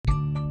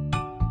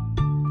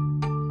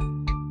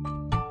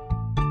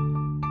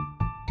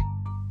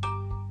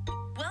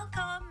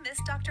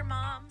Dr.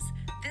 Moms.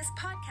 This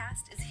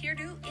podcast is here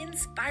to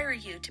inspire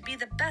you to be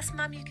the best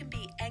mom you can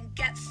be and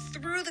get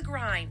through the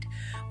grind.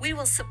 We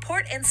will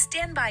support and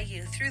stand by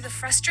you through the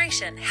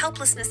frustration,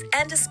 helplessness,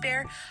 and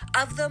despair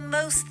of the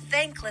most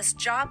thankless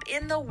job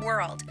in the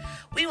world.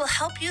 We will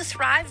help you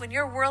thrive when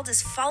your world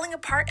is falling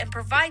apart and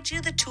provide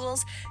you the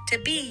tools to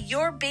be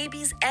your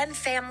baby's and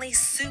family's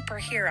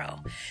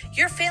superhero.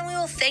 Your family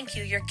will thank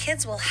you. Your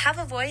kids will have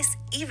a voice,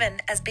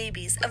 even as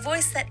babies, a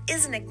voice that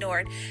isn't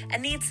ignored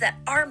and needs that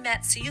are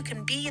met so you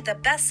can be the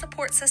best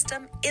support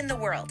system in the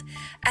world.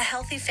 A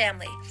healthy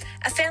family,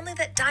 a family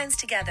that dines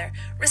together,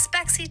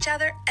 respects each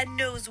other, and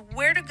knows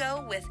where to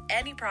go with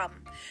any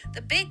problem.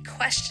 The big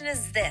question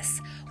is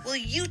this: will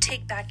you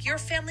take back your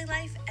family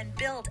life and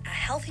build a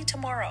healthy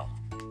tomorrow?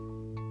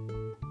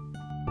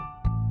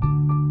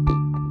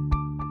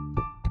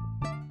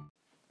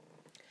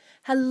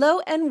 Hello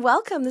and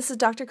welcome. This is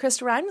Dr.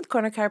 Krista Ryan with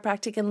Corner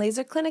Chiropractic and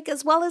Laser Clinic,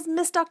 as well as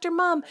Miss Dr.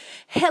 Mom.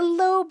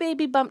 Hello,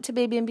 baby bump to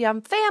baby and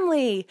beyond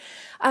family.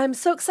 I'm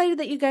so excited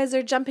that you guys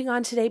are jumping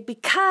on today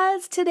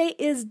because today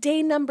is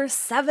day number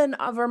 7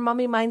 of our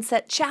Mommy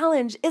Mindset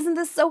Challenge. Isn't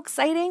this so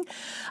exciting?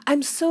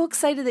 I'm so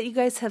excited that you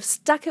guys have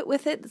stuck it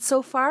with it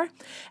so far,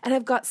 and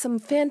I've got some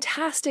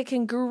fantastic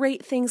and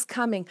great things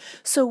coming.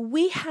 So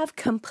we have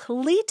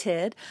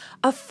completed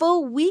a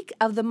full week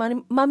of the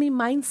Mommy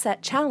Mindset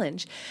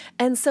Challenge,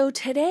 and so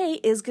today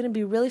is going to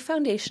be really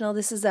foundational.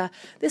 This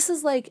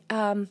is like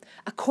a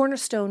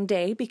cornerstone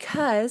day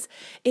because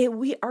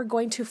we are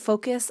going to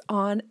focus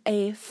on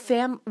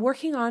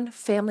working on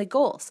family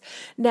goals.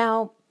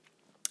 Now,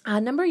 a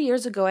number of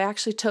years ago, I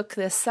actually took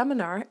this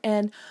seminar,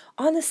 and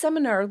on the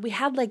seminar, we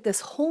had like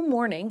this whole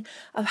morning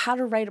of how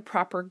to write a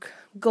proper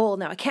goal.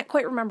 Now, I can't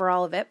quite remember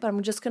all of it, but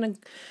I'm just going to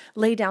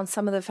lay down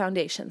some of the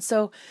foundation.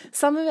 So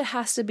some of it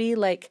has to be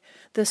like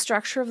the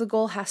structure of the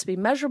goal has to be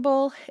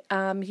measurable.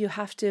 You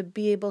have to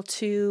be able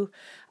to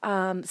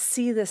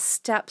see the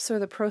steps or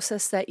the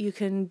process that you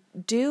can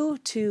do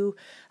to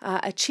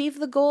achieve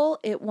the goal.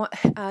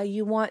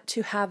 You want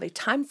to have a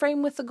time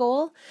frame with the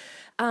goal.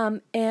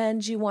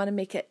 And you want to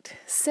make it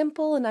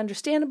simple and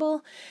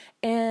understandable.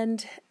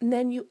 And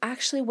then you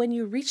actually, when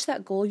you reach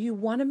that goal, you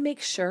want to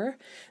make sure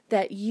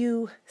that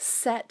you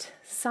set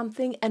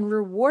something and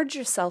reward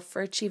yourself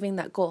for achieving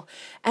that goal.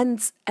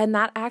 And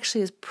that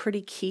actually is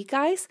pretty key,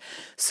 guys.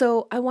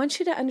 So I want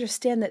you to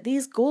understand that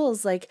these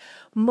goals, like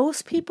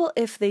most people,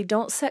 if they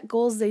don't set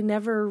goals, they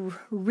never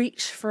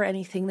reach for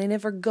anything. They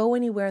never go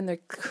anywhere in their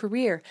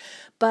career.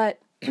 But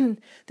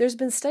there's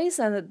been studies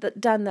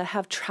done that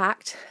have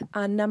tracked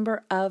a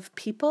number of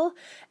people,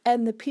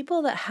 and the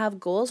people that have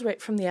goals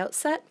right from the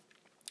outset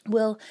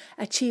will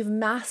achieve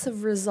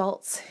massive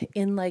results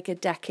in like a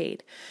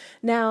decade.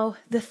 Now,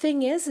 the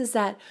thing is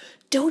that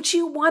don't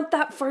you want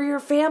that for your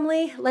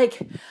family? Like,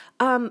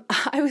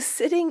 I was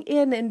sitting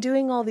in and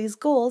doing all these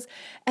goals,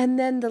 and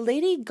then the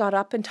lady got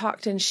up and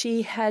talked, and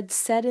she had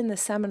said in the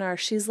seminar,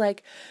 she's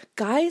like,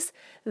 guys,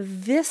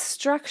 this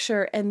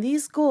structure and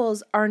these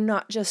goals are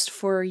not just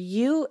for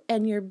you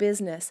and your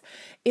business.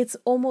 It's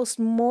almost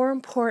more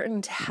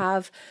important to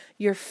have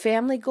your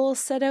family goals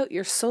set out,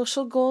 your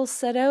social goals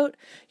set out,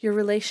 your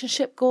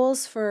relationship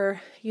goals for,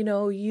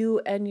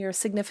 you and your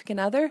significant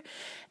other.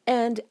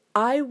 And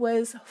I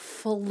was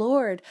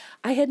floored.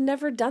 I had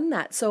never done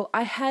that. So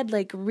I had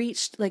I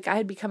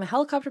had become a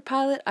helicopter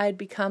pilot. I had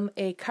become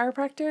a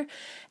chiropractor,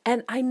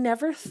 and I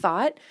never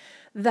thought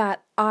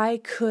that I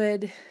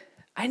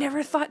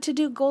never thought to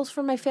do goals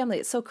for my family.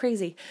 It's so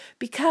crazy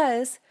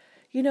because,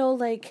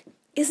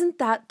 isn't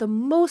that the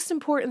most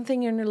important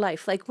thing in your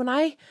life? Like when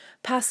I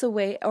pass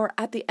away or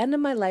at the end of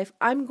my life,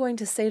 I'm going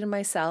to say to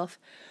myself,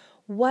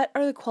 what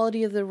are the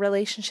quality of the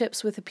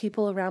relationships with the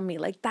people around me?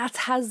 Like that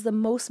has the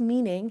most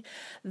meaning.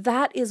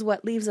 That is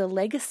what leaves a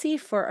legacy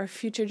for our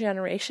future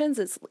generations.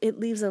 It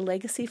leaves a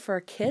legacy for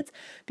our kids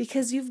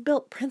because you've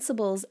built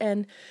principles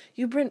and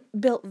you've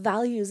built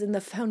values in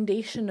the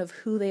foundation of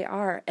who they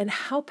are. And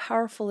how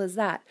powerful is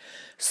that?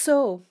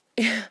 So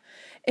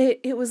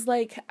it was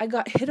like I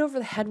got hit over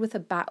the head with a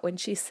bat when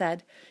she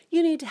said,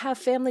 you need to have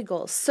family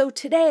goals. So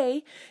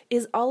today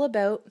is all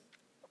about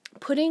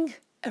putting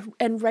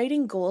and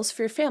writing goals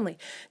for your family.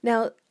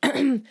 Now,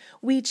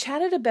 we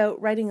chatted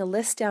about writing a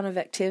list down of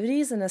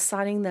activities and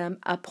assigning them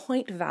a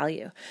point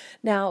value.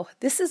 Now,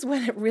 this is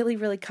when it really,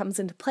 really comes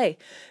into play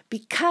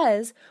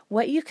because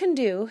what you can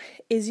do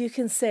is you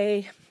can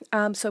say,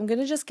 so I'm going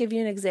to just give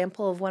you an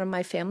example of one of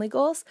my family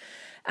goals,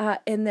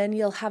 and then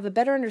you'll have a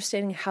better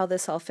understanding how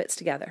this all fits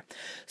together.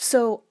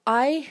 So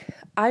I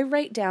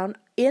write down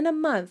in a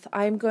month,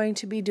 I'm going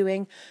to be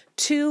doing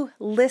 2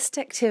 list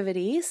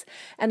activities.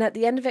 And at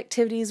the end of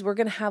activities, we're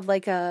going to have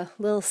like a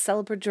little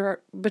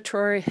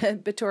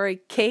celebratory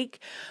cake,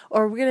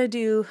 or we're going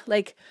to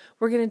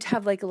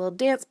have like a little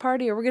dance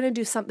party, or we're going to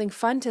do something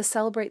fun to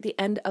celebrate the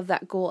end of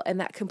that goal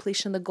and that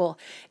completion of the goal.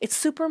 It's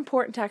super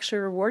important to actually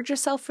reward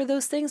yourself for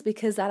those things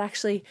because that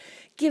actually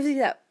gives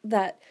you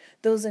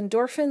those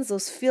endorphins,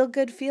 those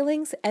feel-good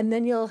feelings, and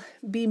then you'll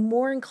be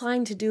more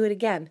inclined to do it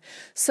again.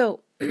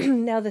 So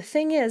Now, the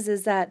thing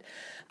is that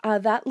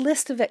that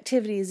list of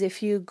activities,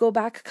 if you go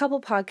back a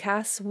couple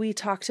podcasts, we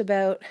talked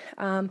about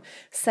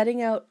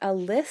setting out a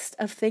list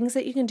of things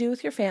that you can do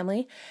with your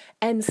family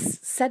and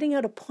setting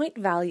out a point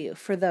value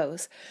for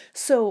those.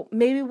 So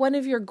maybe one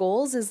of your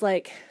goals is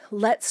like,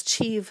 let's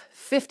achieve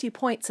 50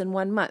 points in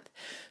 1 month.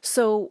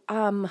 So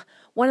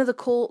one of the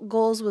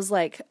goals was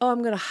like, I'm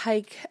going to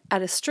hike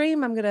at a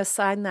stream. I'm going to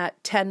assign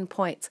that 10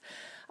 points.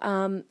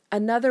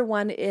 Another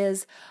one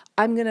is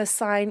I'm going to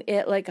assign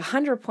it like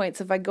 100 points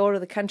if I go to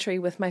the country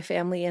with my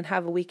family and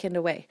have a weekend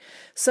away.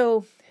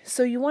 So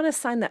you want to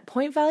assign that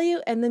point value,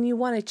 and then you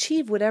want to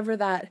achieve whatever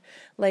that,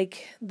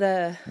 like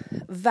the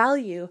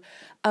value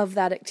of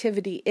that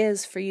activity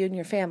is for you and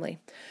your family.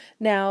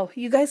 Now,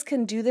 you guys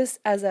can do this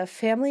as a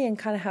family and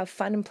kind of have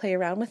fun and play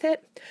around with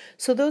it.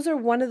 So those are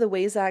one of the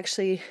ways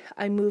actually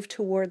I move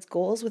towards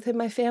goals within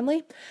my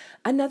family.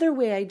 Another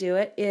way I do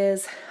it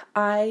is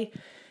I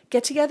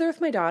get together with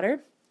my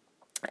daughter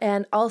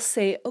and I'll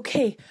say,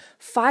 okay,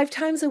 5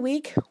 times a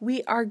week,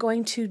 we are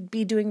going to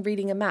be doing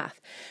reading and math.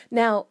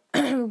 Now,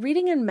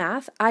 reading and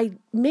math, I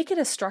make it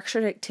a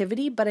structured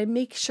activity, but I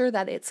make sure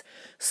that it's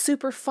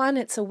super fun.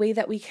 It's a way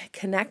that we can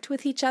connect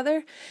with each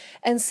other.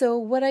 And so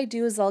what I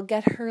do is I'll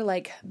get her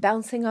like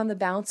bouncing on the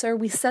bouncer.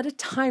 We set a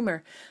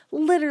timer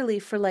literally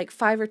for like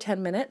 5 or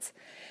 10 minutes,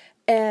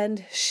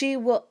 and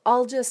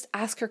I'll just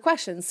ask her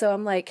questions. So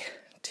I'm like,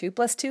 2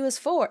 + 2 is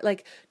 4.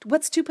 Like,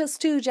 what's 2 +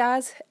 2,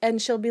 Jazz?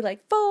 And she'll be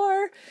like,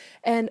 4.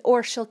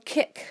 Or she'll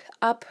kick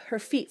up her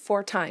feet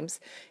 4 times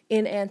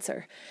in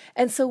answer.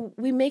 And so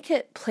we make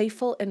it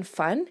playful and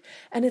fun.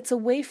 And it's a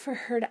way for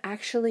her to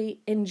actually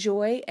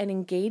enjoy and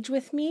engage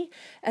with me,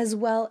 as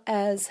well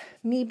as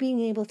me being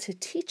able to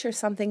teach her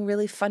something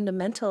really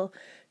fundamental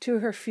to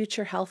her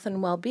future health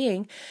and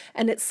well-being.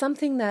 And it's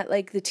something that,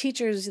 like, the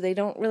teachers, they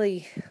don't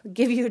really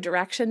give you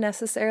direction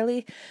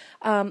necessarily,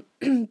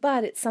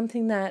 but it's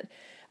something that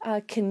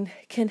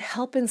can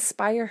help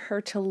inspire her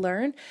to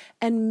learn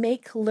and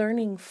make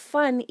learning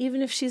fun,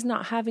 even if she's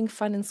not having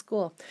fun in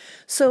school.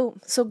 So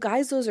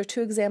guys, those are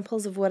 2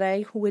 examples of what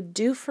I would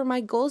do for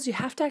my goals. You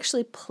have to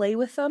actually play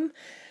with them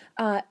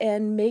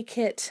and make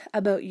it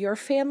about your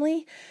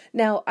family.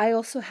 Now, I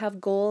also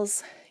have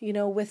goals,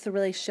 with the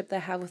relationship that I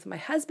have with my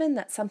husband.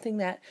 That's something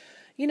that,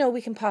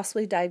 we can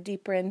possibly dive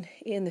deeper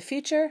in the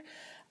future.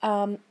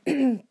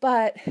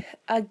 But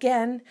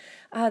again,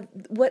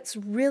 what's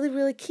really,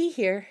 really key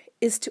here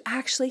is to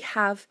actually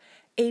have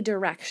a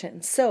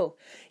direction. So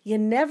you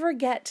never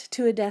get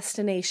to a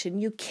destination.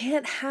 You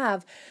can't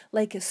have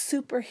like a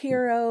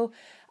superhero,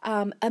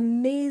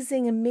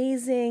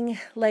 amazing,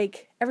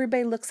 like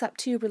everybody looks up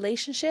to you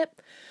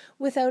relationship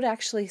without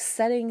actually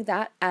setting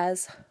that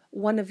as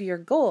one of your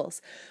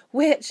goals,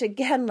 which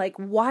again, like,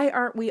 why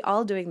aren't we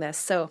all doing this?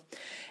 So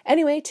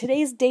anyway,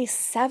 today's day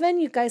 7.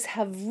 You guys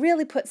have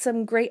really put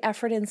some great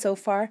effort in so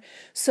far.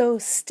 So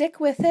stick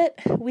with it.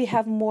 We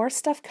have more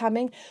stuff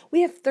coming.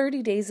 We have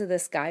 30 days of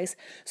this, guys.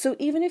 So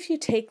even if you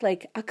take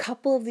like a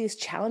couple of these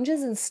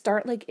challenges and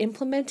start like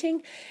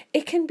implementing,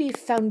 it can be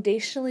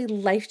foundationally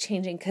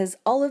life-changing, because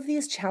all of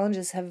these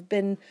challenges have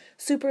been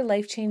super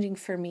life-changing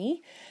for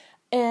me.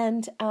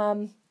 And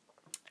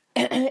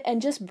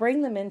just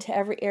bring them into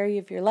every area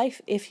of your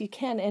life if you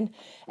can.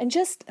 And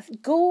just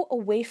go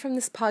away from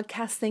this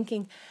podcast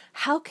thinking,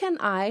 how can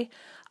I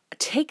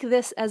take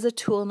this as a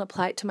tool and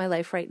apply it to my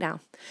life right now?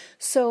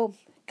 So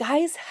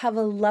guys, have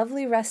a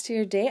lovely rest of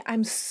your day.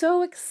 I'm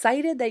so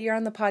excited that you're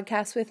on the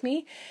podcast with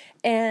me.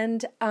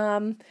 And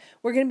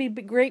we're going to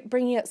be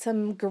bringing out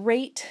some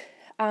great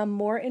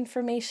more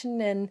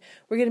information, and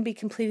we're going to be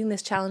completing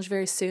this challenge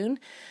very soon.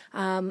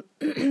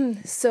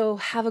 So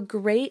have a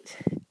great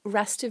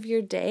rest of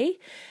your day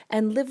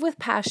and live with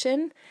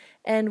passion,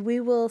 and we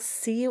will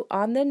see you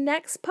on the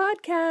next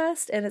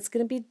podcast, and it's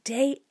going to be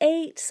day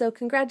 8. So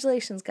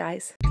congratulations,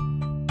 guys.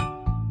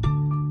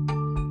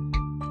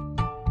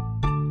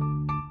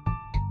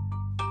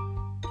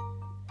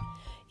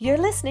 You're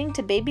listening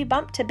to Baby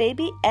Bump to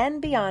Baby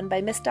and Beyond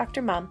by Miss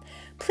Dr. Mom.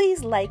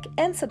 Please like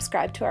and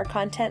subscribe to our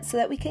content so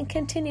that we can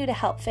continue to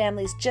help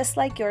families just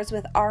like yours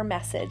with our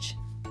message.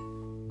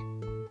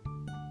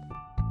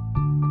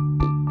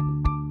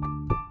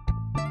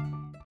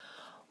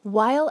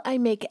 While I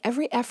make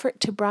every effort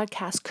to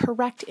broadcast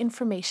correct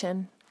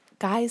information,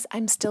 guys,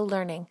 I'm still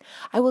learning.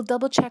 I will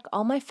double check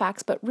all my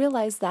facts, but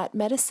realize that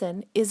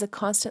medicine is a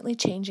constantly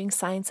changing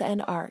science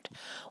and art.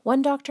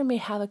 One doctor may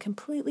have a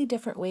completely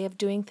different way of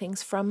doing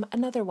things from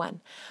another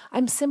one.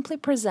 I'm simply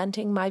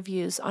presenting my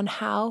views on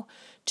how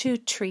to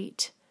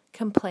treat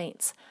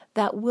complaints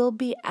that will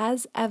be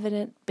as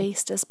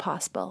evidence-based as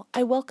possible.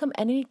 I welcome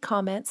any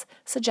comments,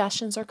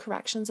 suggestions, or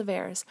corrections of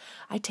errors.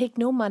 I take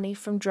no money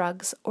from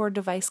drugs or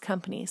device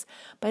companies.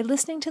 By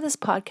listening to this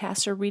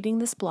podcast or reading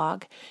this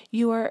blog,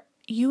 you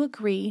you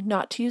agree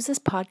not to use this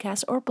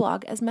podcast or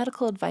blog as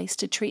medical advice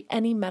to treat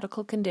any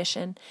medical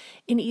condition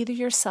in either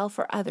yourself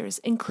or others,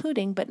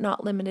 including but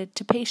not limited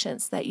to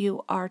patients that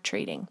you are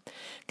treating.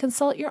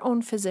 Consult your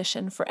own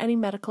physician for any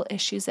medical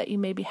issues that you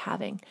may be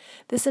having.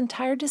 This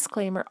entire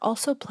disclaimer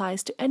also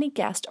applies to any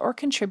guest or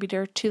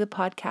contributor to the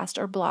podcast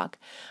or blog.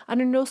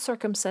 Under no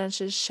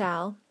circumstances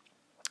shall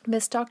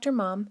Miss Dr.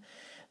 Mom,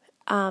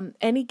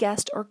 any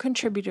guest or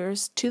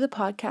contributors to the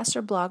podcast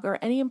or blog, or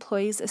any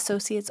employees,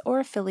 associates, or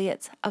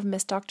affiliates of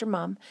Miss Dr.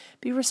 Mom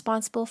be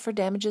responsible for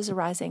damages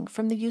arising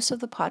from the use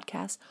of the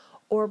podcast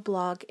or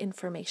blog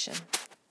information.